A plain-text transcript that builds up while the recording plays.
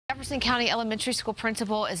Jefferson County Elementary School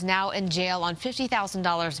principal is now in jail on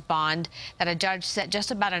 $50,000 bond that a judge set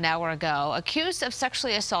just about an hour ago, accused of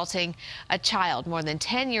sexually assaulting a child more than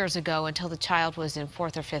 10 years ago until the child was in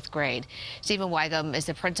 4th or 5th grade. Stephen Wygum is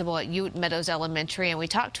the principal at Ute Meadows Elementary, and we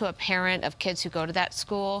talked to a parent of kids who go to that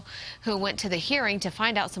school who went to the hearing to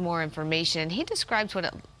find out some more information. He describes what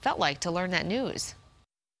it felt like to learn that news.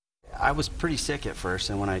 I was pretty sick at first,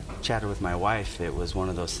 and when I chatted with my wife, it was one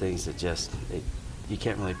of those things that you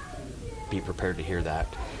can't really be prepared to hear that.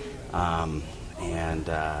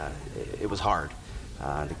 It was hard.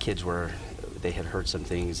 The kids they had heard some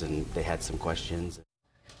things and they had some questions.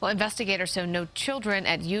 Well, investigators say no children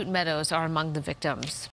at Ute Meadows are among the victims.